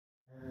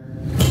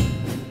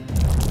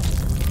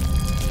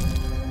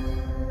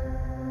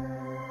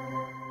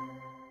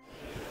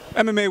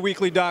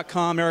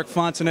MMAWeekly.com, Eric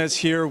Fontanez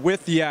here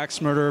with the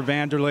axe murderer,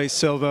 Wanderlei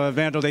Silva.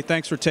 Wanderlei,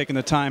 thanks for taking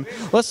the time.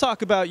 Let's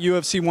talk about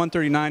UFC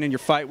 139 and your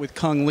fight with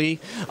Cung Le.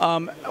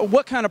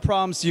 What kind of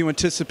problems do you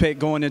anticipate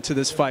going into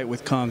this fight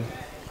with Cung?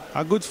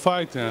 A good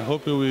fight, and I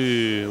hope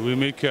we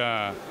make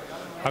a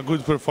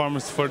good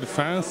performance for the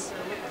fans.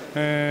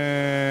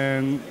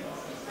 And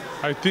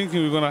I think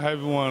we're going to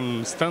have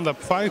one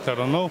stand-up fight, I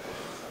don't know.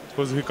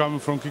 Because he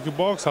coming from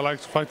kickbox, I like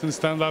to fight in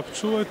stand-up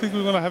too. I think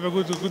we're going to have a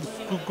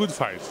good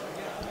fight.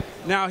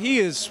 Now, he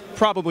is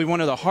probably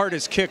one of the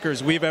hardest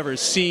kickers we've ever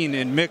seen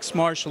in mixed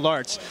martial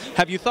arts.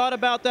 Have you thought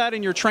about that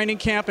in your training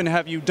camp, and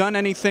have you done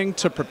anything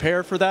to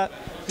prepare for that?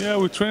 Yeah,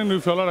 we train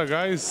with a lot of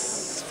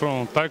guys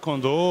from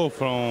Taekwondo,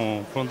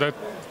 from that,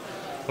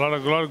 a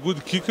lot of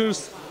good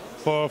kickers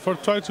for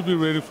try to be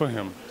ready for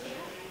him.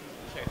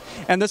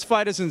 And this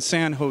fight is in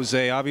San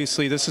Jose.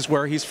 Obviously, this is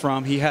where he's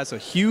from. He has a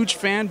huge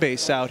fan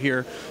base out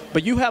here,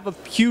 but you have a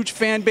huge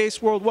fan base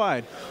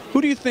worldwide.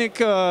 Who do you think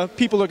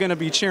people are going to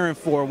be cheering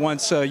for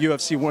once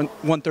UFC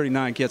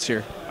 139 gets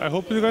here? I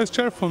hope you guys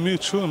cheer for me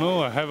too.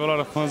 No, I have a lot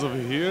of fans over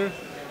here,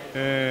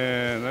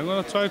 and I'm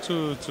going to try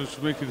to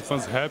make the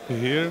fans happy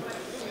here,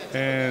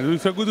 and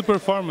with a good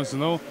performance, you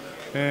know.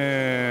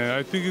 And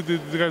I think the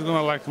guys are going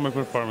to like my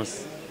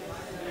performance.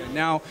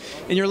 Now,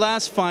 in your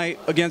last fight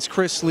against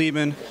Chris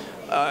Lieben,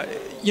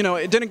 you know,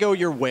 it didn't go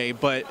your way,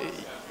 but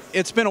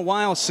it's been a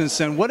while since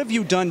then. What have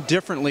you done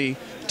differently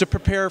to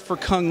prepare for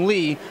Cung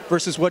Le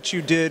versus what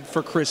you did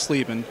for Chris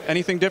Lieben?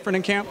 Anything different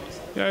in camp?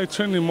 Yeah, I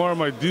train more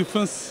my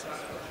defense,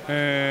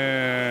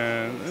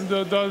 and the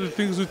other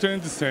things we train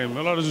the same.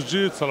 A lot of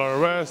jiu-jitsu, a lot of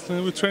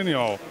wrestling, we train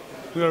all.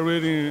 We are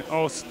ready in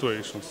all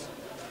situations.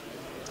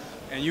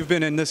 And you've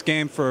been in this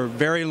game for a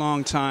very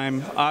long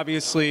time,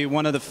 obviously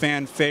one of the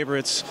fan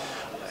favorites.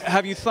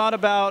 Have you thought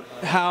about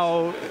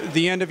how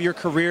the end of your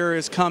career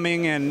is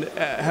coming, and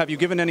have you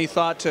given any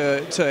thought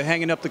to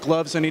hanging up the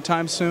gloves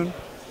anytime soon?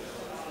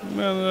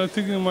 Man, I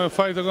think in my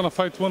fight, I'm going to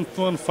fight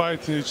one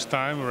fight each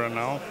time right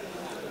now.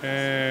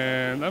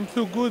 And I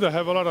feel good. I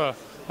have a lot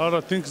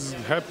of things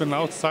happen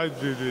outside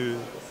the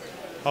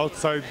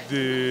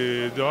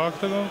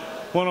octagon.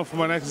 One of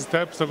my next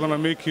steps, I'm going to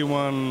make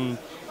one,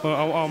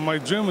 my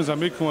dream is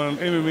I'm making one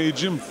MMA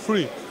gym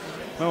free.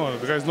 No,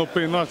 the guys not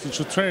paying nothing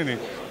to training.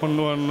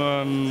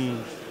 Because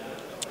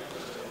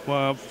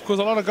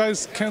a lot of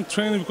guys can't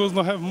train because they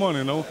don't have money,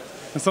 you know.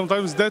 And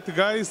sometimes that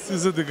guys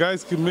is the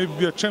guys can maybe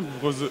be a champion,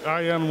 because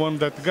I am one of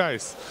that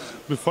guys.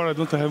 Before I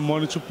don't have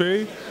money to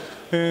pay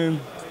and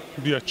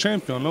be a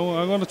champion. You know?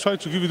 I'm gonna try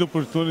to give you the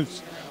opportunity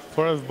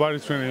for everybody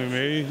to train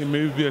MMA and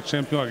maybe be a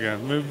champion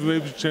again,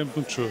 maybe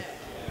champion too.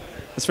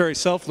 That's very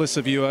selfless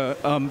of you,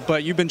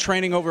 but you've been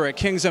training over at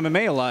King's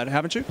MMA a lot,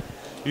 haven't you?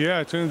 Yeah,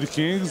 I trained the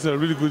Kings, a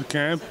really good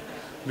camp.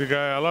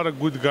 A lot of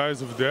good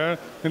guys over there.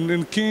 And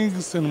in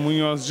Kings and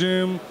Munoz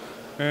Gym,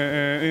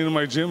 and in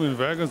my gym in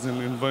Vegas,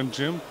 in Van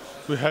Gym,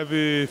 we have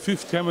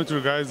 50 amateur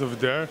guys over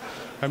there.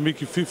 I make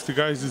 50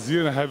 guys this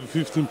year, and I have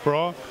 15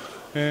 pro.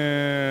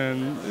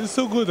 And it's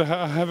so good.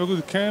 I have a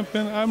good camp,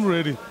 and I'm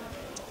ready.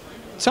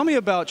 Tell me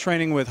about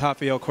training with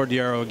Rafael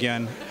Cordeiro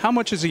again. How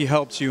much has he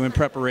helped you in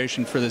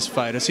preparation for this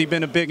fight? Has he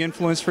been a big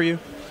influence for you?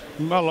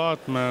 A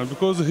lot, man,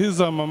 because he's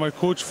my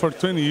coach for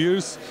 20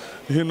 years.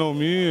 He know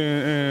me,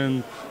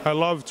 and I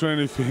love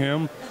training with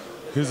him.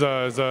 He's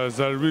a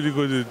really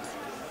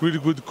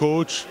good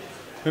coach,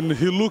 and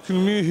he look at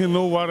me. He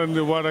know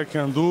what I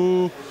can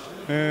do,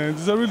 and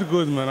he's a really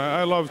good man.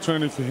 I love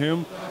training with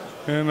him,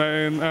 and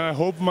I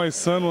hope my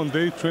son one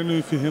day training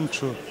with him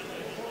too.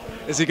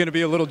 Is he going to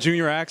be a little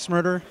junior axe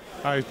murderer?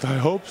 I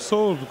hope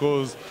so,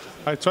 because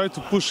I try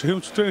to push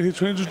him to train. He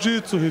trains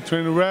jiu-jitsu, he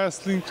trains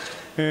wrestling,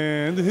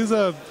 and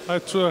I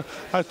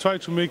try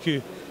to make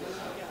it.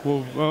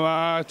 Well,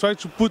 I try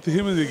to put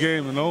him in the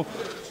game. You know,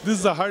 this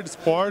is a hard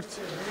sport,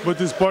 but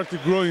the sport is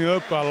growing a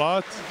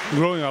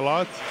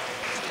lot.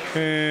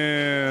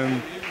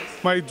 And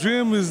my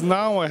dream is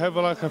now I have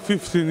like a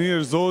 15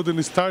 years old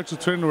and start to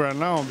train right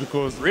now,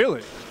 because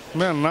really,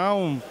 man,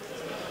 now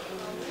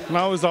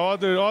is the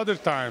other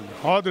time,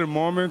 other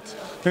moment.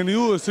 And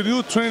you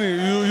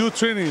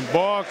training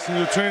boxing,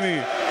 you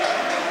training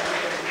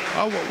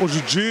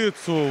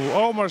jiu-jitsu,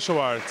 all martial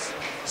arts.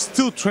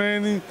 Still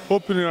training,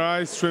 open your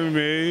eyes to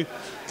MMA,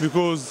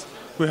 because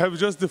we have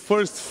just the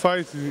first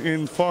fight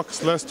in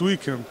Fox last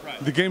weekend. Right.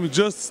 The game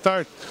just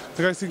started.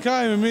 The guys think,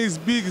 MMA is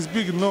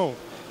big. No,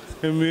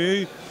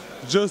 MMA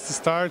just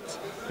start,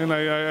 and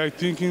I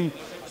thinking,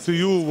 so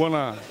you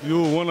wanna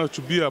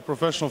to be a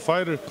professional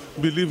fighter,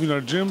 believe in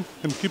our gym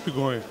and keep it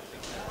going.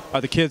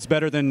 Are the kids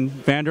better than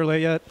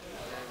Wanderlei yet?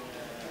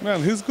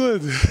 Man, he's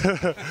good.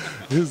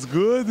 He's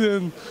good,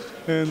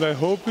 and I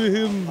hope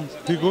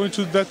he going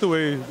to that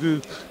way.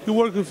 He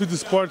work with the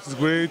sport is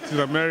great.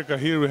 In America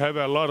here we have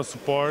a lot of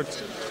support.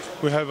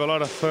 We have a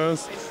lot of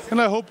fans,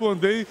 and I hope one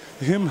day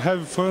him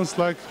have fans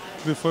like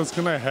the fans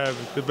can I have,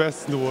 the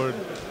best in the world.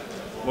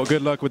 Well,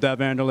 good luck with that,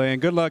 Wanderlei,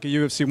 and good luck at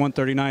UFC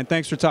 139.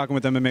 Thanks for talking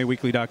with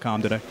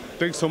MMAWeekly.com today.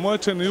 Thanks so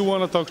much, and you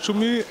want to talk to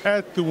me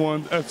at the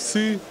One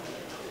FC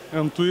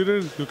on Twitter.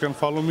 You can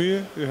follow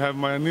me. You have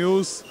my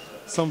news,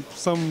 some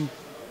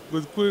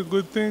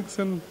good things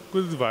and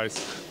good advice.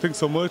 Thanks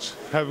so much.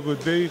 Have a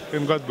good day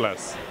and God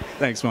bless.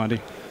 Thanks, Wandy.